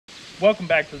Welcome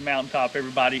back to the mountaintop,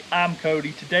 everybody. I'm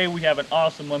Cody. Today we have an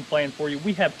awesome one planned for you.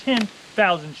 We have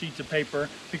 10,000 sheets of paper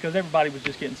because everybody was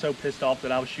just getting so pissed off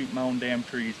that I was shooting my own damn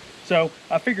trees. So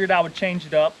I figured I would change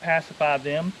it up, pacify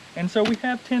them, and so we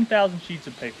have 10,000 sheets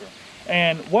of paper.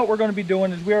 And what we're going to be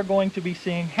doing is we are going to be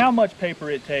seeing how much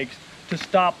paper it takes to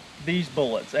stop these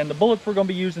bullets. And the bullets we're going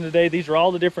to be using today, these are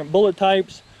all the different bullet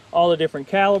types, all the different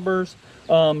calibers.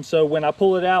 So when I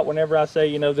pull it out, whenever I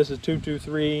say, this is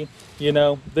 223,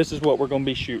 this is what we're going to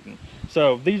be shooting.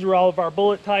 So these are all of our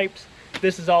bullet types.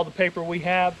 This is all the paper we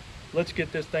have. Let's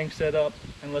get this thing set up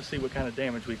and let's see what kind of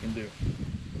damage we can do.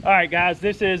 All right, guys,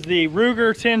 this is the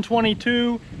Ruger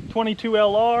 1022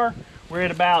 22LR. We're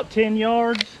at about 10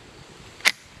 yards.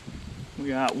 We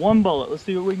got one bullet. Let's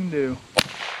see what we can do.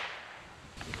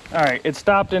 All right, it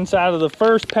stopped inside of the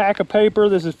first pack of paper.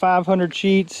 This is 500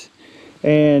 sheets.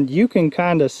 And you can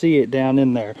kind of see it down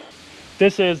in there.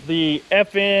 This is the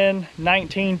FN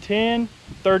 1910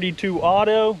 32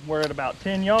 auto. We're at about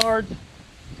 10 yards.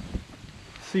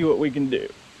 See what we can do.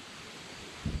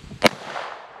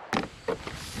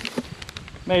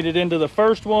 Made it into the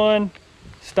first one,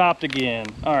 stopped again.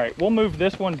 All right, we'll move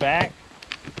this one back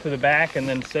to the back and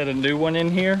then set a new one in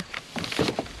here.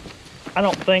 I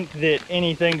don't think that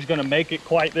anything's gonna make it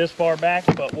quite this far back,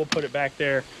 but we'll put it back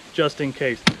there just in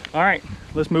case. All right,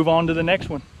 let's move on to the next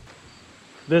one.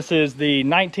 This is the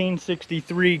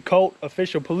 1963 Colt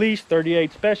Official Police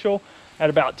 38 Special at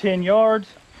about 10 yards.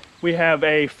 We have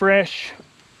a fresh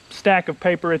stack of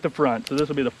paper at the front. So this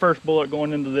will be the first bullet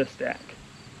going into this stack.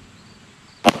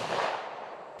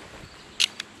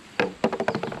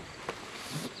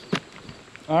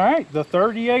 All right, the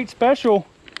 38 Special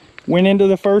went into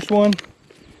the first one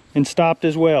and stopped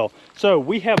as well. So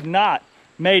we have not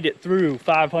made it through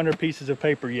 500 pieces of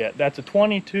paper yet. That's a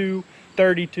 22,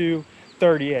 32,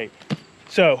 38.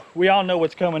 So we all know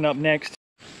what's coming up next.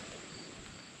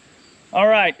 All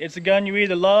right, it's a gun you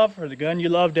either love or the gun you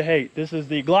love to hate. This is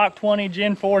the Glock 20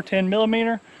 Gen 4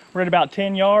 10mm. We're at about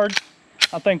 10 yards.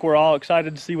 I think we're all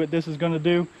excited to see what this is going to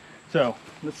do. So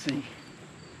let's see.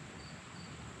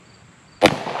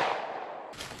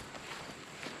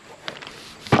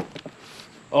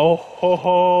 Oh ho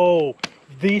ho!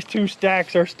 These two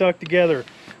stacks are stuck together,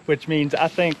 which means I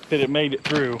think that it made it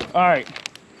through. All right,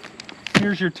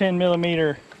 here's your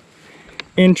 10mm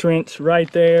entrance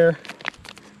right there.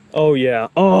 Oh yeah.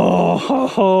 Oh ho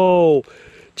ho!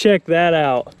 Check that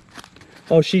out.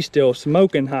 Oh, she's still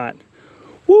smoking hot.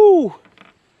 Woo!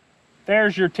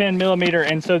 There's your 10mm,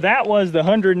 and so that was the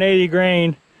 180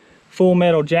 grain full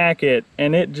metal jacket,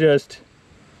 and it just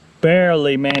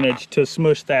barely managed to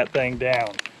smush that thing down.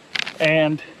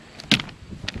 And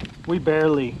we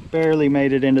barely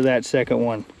made it into that second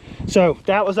one. So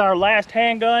that was our last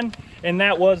handgun, and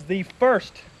that was the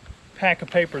first pack of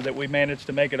paper that we managed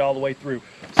to make it all the way through.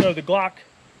 So the Glock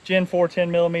Gen 4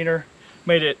 10mm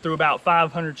made it through about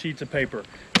 500 sheets of paper.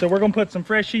 So we're gonna put some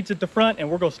fresh sheets at the front and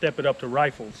we're gonna step it up to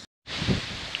rifles.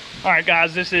 All right,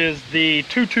 guys, this is the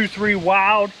 223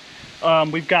 Wild.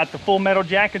 We've got the full metal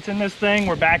jackets in this thing.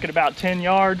 We're back at about 10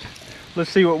 yards.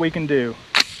 Let's see what we can do.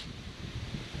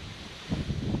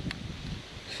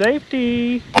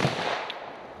 Safety.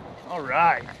 All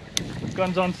right,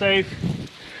 guns on safe.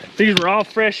 These were all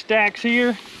fresh stacks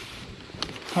here.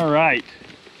 All right,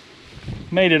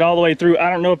 made it all the way through.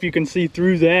 I don't know if you can see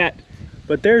through that,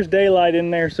 but there's daylight in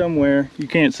there somewhere. You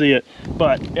can't see it,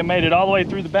 but it made it all the way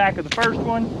through the back of the first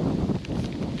one,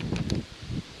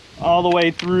 all the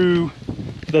way through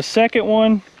the second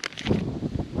one,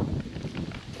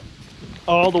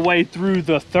 all the way through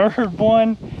the third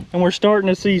one, and we're starting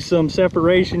to see some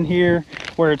separation here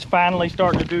where it's finally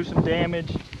starting to do some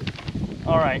damage.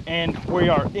 All right, and we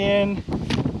are in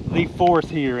the fourth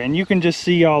here, and you can just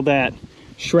see all that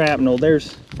shrapnel. I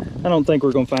don't think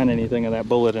we're gonna find anything of that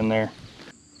bullet in there.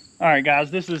 All right,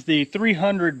 guys, this is the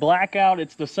 300 Blackout.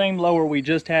 It's the same lower we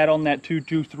just had on that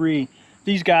 223.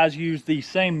 These guys use the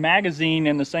same magazine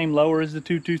and the same lower as the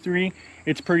 223.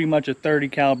 It's pretty much a 30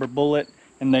 caliber bullet,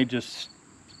 and they just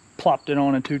plopped it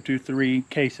on a 223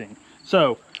 casing.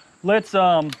 So let's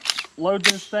load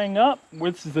this thing up.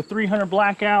 This is the 300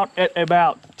 Blackout at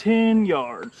about 10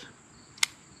 yards.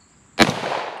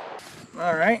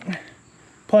 All right,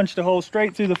 punched a hole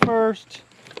straight through the first.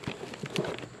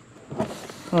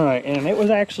 All right, and it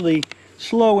was actually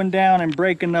slowing down and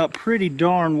breaking up pretty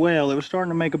darn well. It was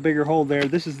starting to make a bigger hole there.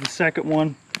 This is the second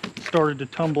one. Started to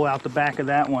tumble out the back of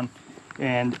that one,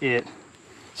 and it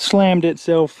slammed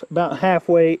itself about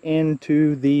halfway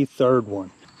into the third one.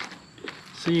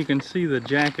 So you can see the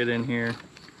jacket in here,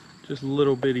 just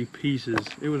little bitty pieces.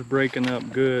 It was breaking up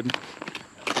good.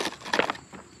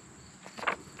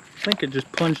 think it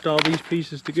just punched all these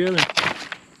pieces together.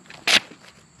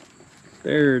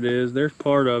 There it is. There's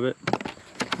part of it.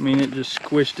 I mean, it just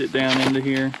squished it down into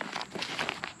here.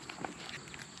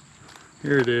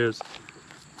 Here it is.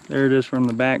 There it is from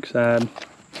the back side.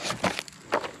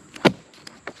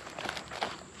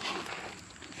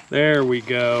 There we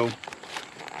go.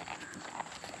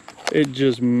 It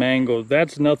just mangled.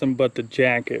 That's nothing but the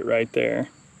jacket right there.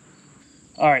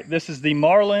 All right, this is the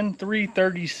Marlin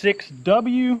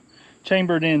 336W,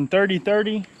 chambered in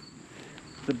 30-30.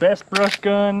 The best brush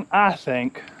gun, I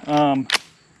think.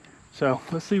 So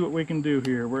let's see what we can do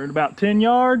here. We're at about 10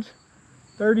 yards,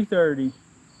 30-30.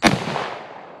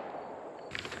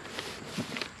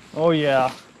 Oh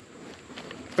yeah,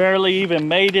 barely even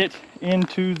made it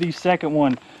into the second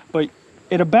one, but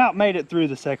it about made it through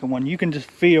the second one. You can just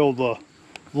feel the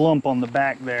lump on the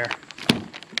back there.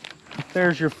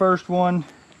 There's your first one,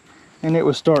 and it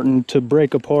was starting to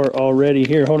break apart already.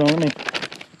 Here, hold on,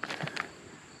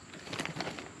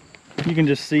 you can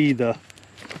just see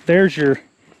there's your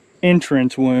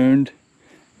entrance wound,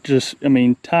 just, I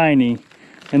mean, tiny,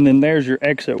 and then there's your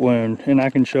exit wound, and I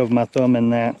can shove my thumb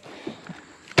in that.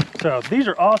 So these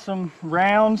are awesome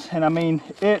rounds, and I mean,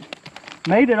 it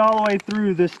made it all the way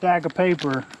through this stack of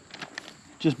paper,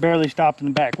 just barely stopped in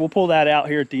the back. We'll pull that out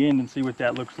here at the end and see what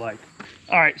that looks like.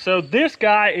 All right, so this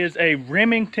guy is a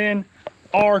Remington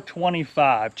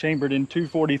R25, chambered in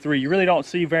 243. You really don't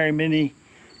see very many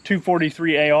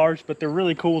 243 ARs, but they're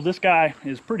really cool. This guy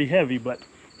is pretty heavy, but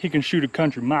he can shoot a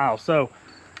country mile. So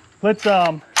let's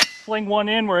sling one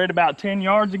in. We're at about 10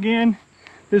 yards again.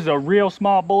 This is a real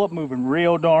small bullet moving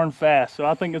real darn fast, so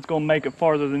I think it's gonna make it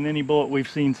farther than any bullet we've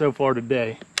seen so far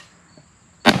today.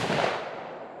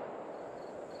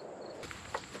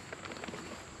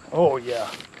 Oh yeah.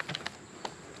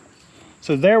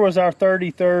 So there was our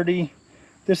 30-30.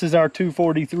 This is our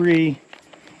 243,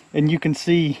 and you can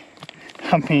see,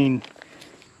 I mean,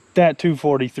 that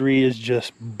 243 is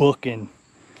just booking.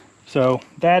 So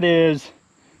that is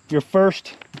your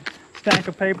first stack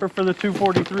of paper for the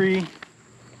 243.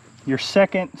 Your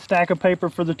second stack of paper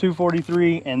for the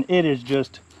 243, and it is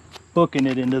just booking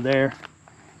it into there.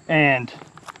 And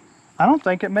I don't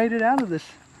think it made it out of this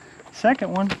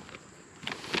second one.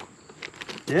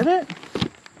 Did it?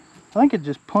 I think it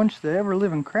just punched the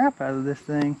ever-living crap out of this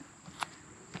thing.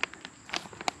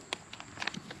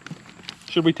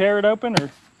 Should we tear it open, or?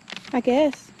 I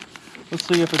guess. Let's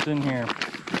see if it's in here.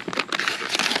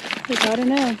 You gotta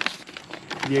know.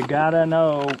 You gotta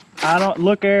know. I don't,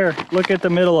 look there, look at the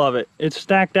middle of it. It's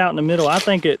stacked out in the middle. I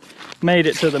think it made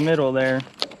it to the middle there.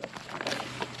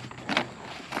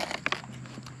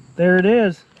 There it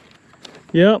is.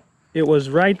 Yep, it was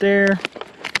right there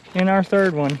in our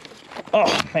third one.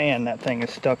 Oh man, that thing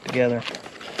is stuck together.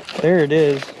 There it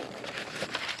is.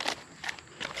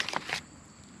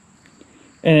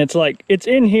 And it's like, it's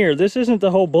in here. This isn't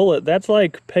the whole bullet. That's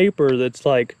like paper that's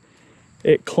like,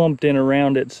 it clumped in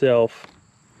around itself.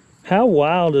 How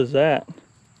wild is that?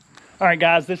 All right,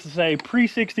 guys, this is a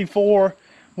pre-64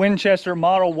 Winchester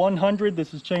Model 100.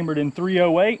 This is chambered in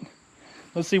 308.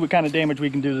 Let's see what kind of damage we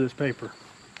can do to this paper.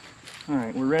 All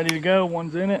right, we're ready to go.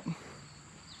 One's in it.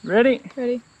 Ready?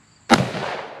 Ready.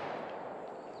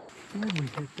 Where did we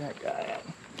hit that guy at?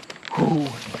 Ooh,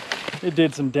 it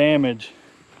did some damage.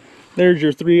 There's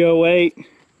your 308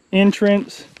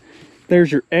 entrance.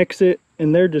 There's your exit,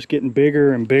 and they're just getting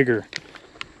bigger and bigger.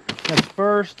 That's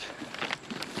first.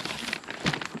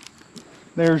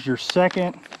 There's your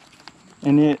second,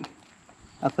 and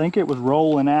I think it was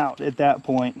rolling out at that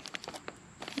point,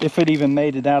 if it even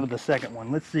made it out of the second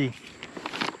one. Let's see.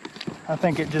 I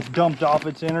think it just dumped off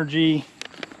its energy,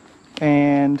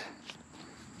 and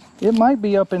it might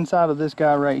be up inside of this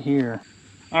guy right here.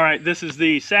 All right, this is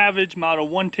the Savage Model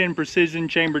 110 Precision,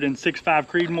 chambered in 6.5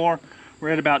 Creedmoor. We're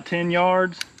at about 10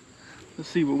 yards. Let's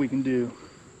see what we can do.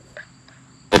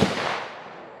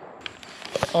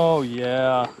 Oh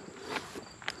yeah.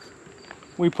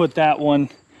 We put that one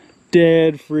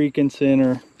dead freaking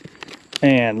center.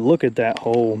 And look at that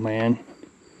hole, man.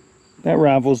 That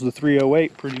rivals the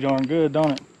 308 pretty darn good,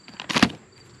 don't it?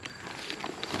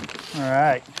 All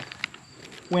right.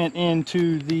 Went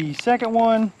into the second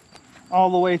one all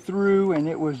the way through, and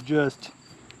it was just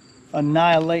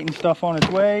annihilating stuff on its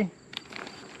way.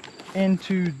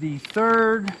 Into the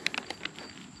third,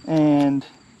 and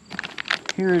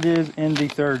here it is in the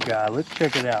third guy. Let's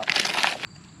check it out.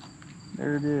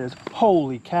 There it is.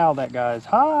 Holy cow, that guy is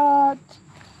hot.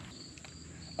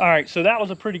 All right, so that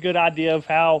was a pretty good idea of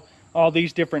how all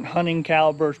these different hunting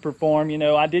calibers perform. You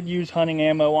know, I did use hunting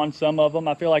ammo on some of them.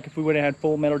 I feel like if we would have had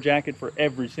full metal jacket for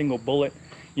every single bullet,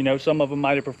 You know, some of them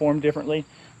might have performed differently,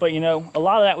 but you know, a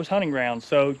lot of that was hunting rounds.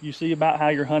 So you see about how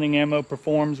your hunting ammo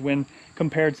performs when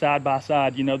compared side by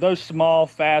side. You know, those small,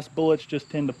 fast bullets just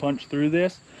tend to punch through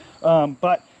this.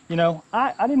 But you know,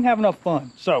 I didn't have enough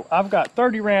fun. So I've got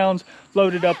 30 rounds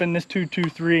loaded up in this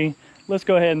 223. Let's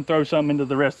go ahead and throw some into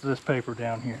the rest of this paper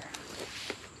down here.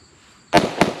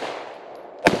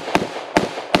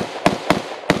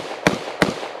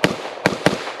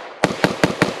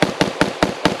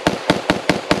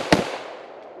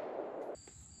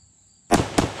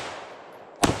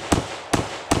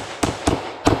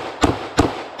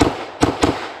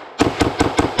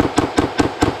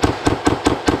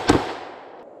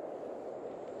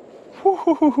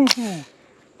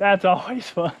 That's always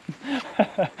fun.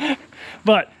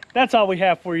 But that's all we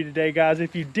have for you today, guys.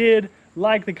 If you did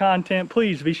like the content,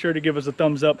 please be sure to give us a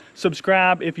thumbs up.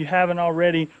 Subscribe if you haven't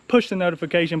already. Push the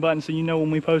notification button so you know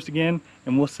when we post again,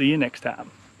 and we'll see you next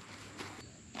time.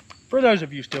 For those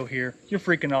of you still here, you're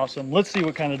freaking awesome. Let's see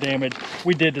what kind of damage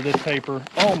we did to this paper.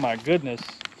 Oh my goodness.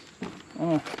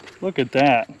 Look at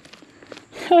that.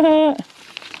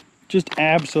 Just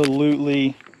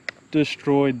absolutely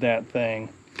destroyed that thing.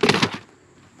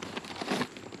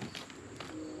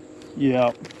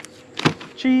 Yep.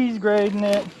 Cheese grading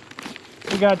it.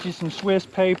 We got you some Swiss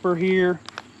paper here.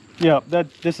 Yep,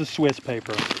 this is Swiss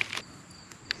paper.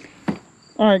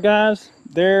 All right, guys,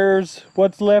 there's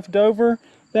what's left over.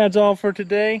 That's all for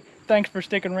today. Thanks for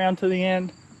sticking around to the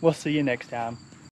end. We'll see you next time.